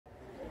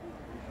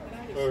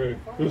Okay,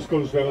 this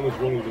goes down as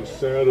one of the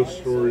saddest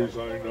stories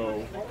I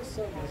know.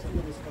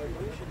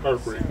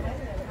 Heartbreaking.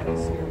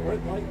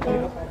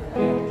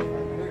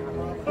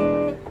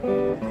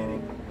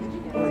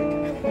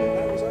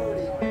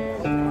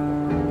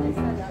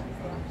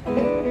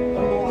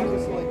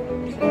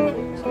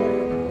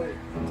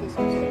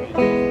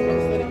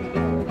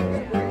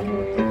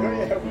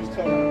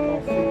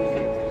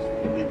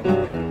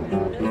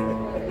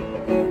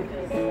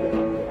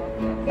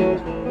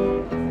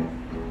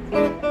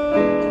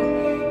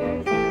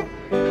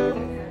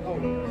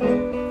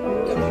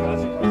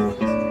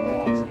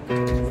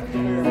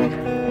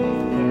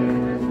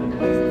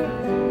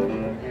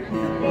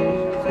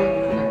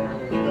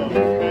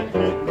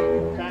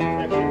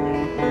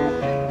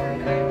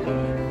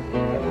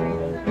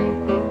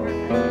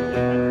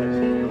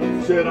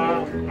 Said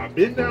I've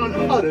been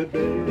downhearted,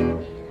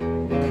 babe,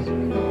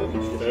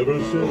 ever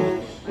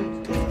since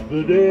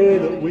the day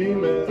that we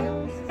met.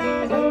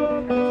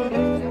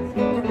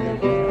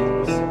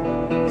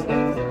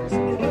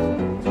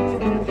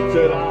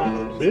 Said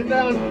I've been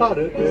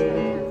downhearted,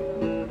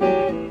 babe,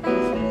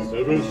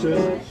 ever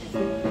since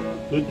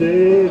the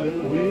day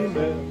that we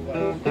met.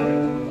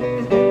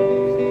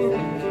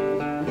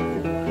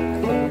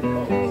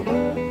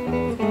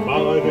 My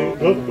life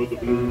ain't nothing but the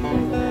blues.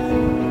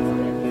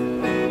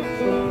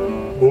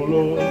 Oh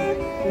Lord,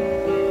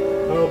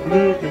 how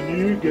blue can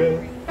you get?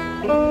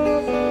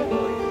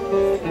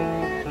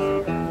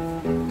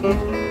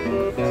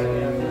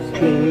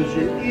 'Cause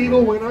you're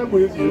evil when I'm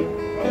with you,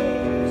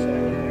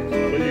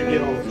 but you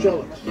get all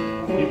jealous.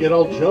 You get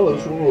all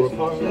jealous when we're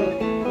apart.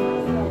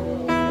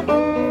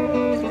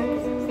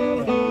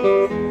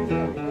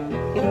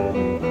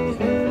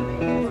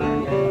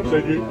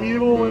 Said you're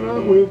evil when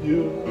I'm with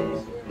you,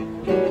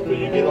 but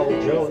you get all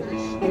jealous.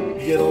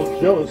 You get all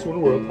jealous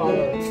when we're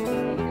apart.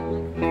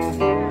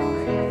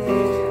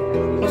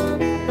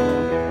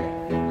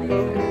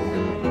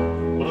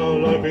 My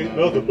life ain't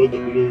nothing but the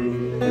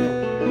blues.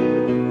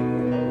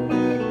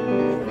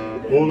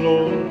 Oh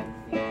Lord,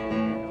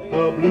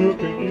 how blue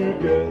can you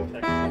get?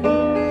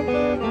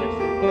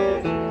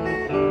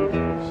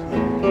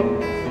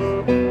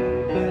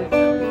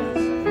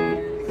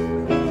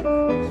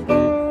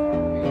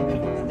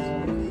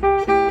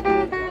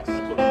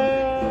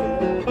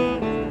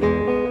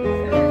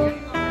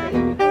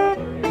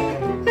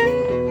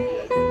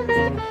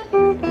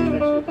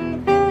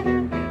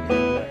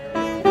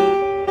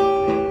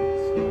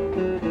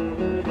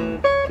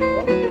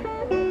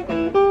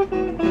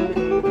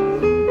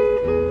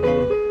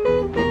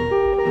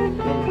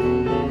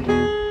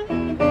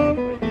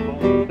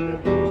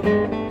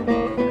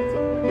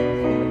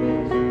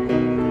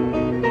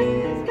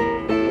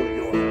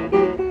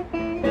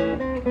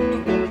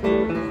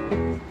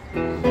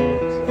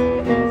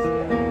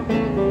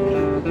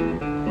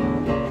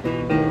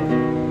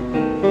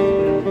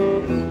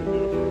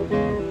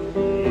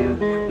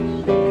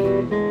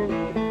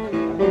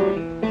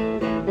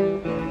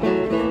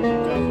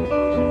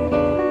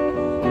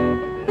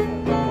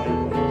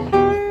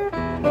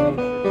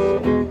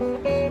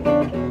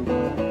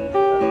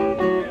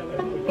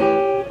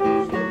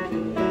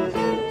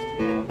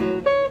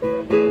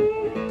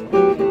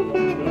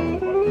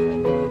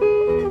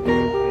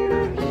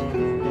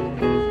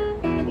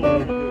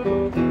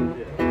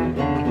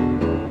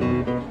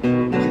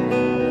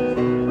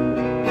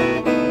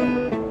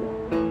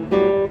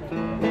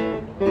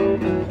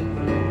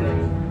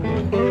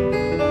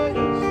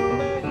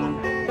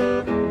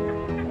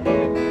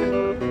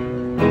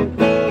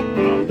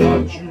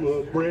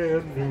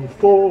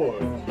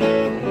 Ford.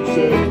 You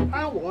said,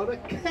 I want a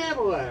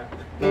Cadillac.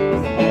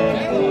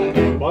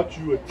 Bought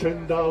you a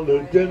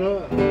 $10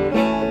 dinner.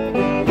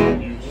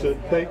 You said,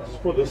 thanks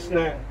for the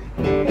snack.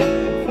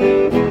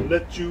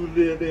 Let you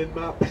live in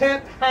my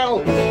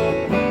penthouse.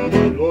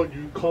 Lord,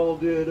 you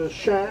called it a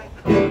shack.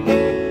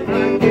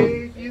 I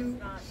gave you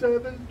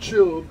 7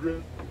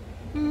 children.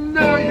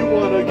 Now you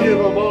want to give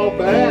them all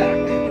back.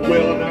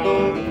 Well, now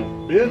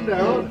I've been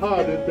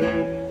downhearted,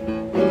 babe,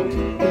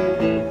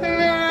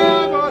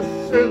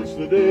 since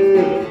the day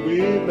that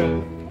we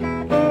met.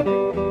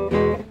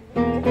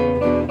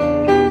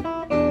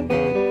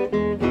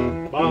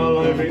 My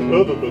life ain't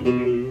nothing but the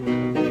blues.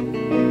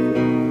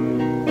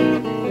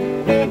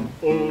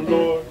 Oh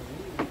Lord,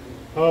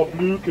 how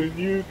blue can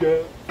you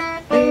get?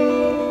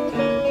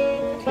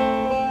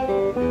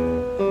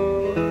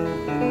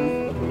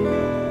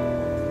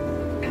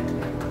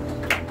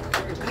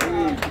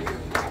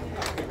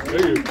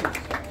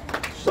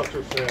 Such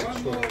a sad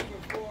story.